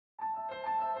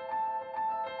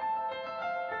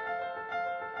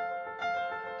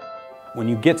When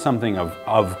you get something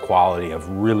of quality, of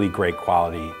really great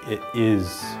quality, it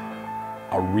is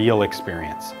a real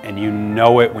experience. And you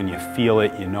know it when you feel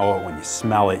it, you know it when you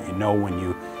smell it, you know when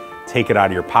you take it out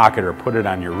of your pocket or put it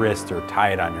on your wrist or tie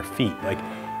it on your feet. Like,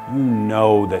 you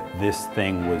know that this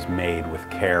thing was made with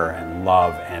care and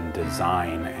love and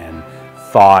design and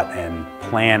thought and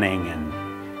planning and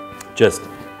just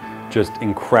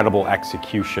incredible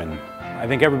execution. I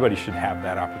think everybody should have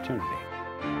that opportunity.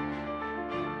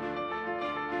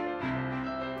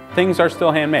 Things are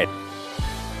still handmade.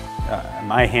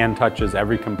 My hand touches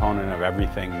every component of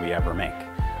everything we ever make.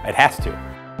 It has to.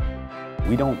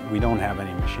 We don't have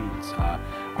any machines.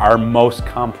 Our most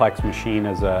complex machine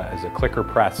is a clicker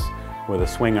press with a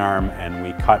swing arm, and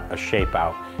we cut a shape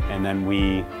out, and then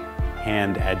we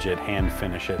hand edge it, hand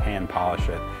finish it, hand polish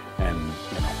it, and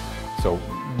so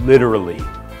literally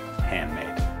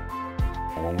handmade.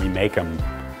 When we make them,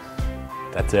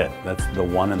 that's it. That's the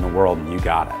one in the world, and you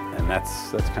got it. And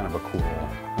that's kind of a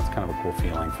cool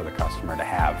feeling for the customer to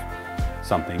have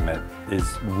something that is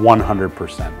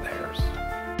 100% theirs.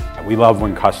 We love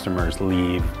when customers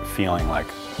leave feeling like,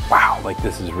 wow, like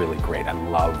this is really great. I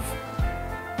love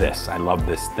this. I love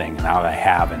this thing. And now that I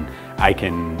have, and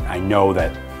I know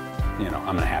that I'm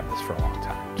going to have this for a long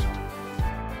time. So.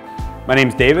 My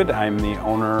name's David. I'm the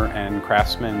owner and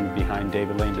craftsman behind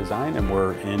David Lane Design, and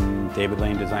we're in David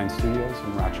Lane Design Studios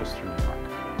in Rochester, New York.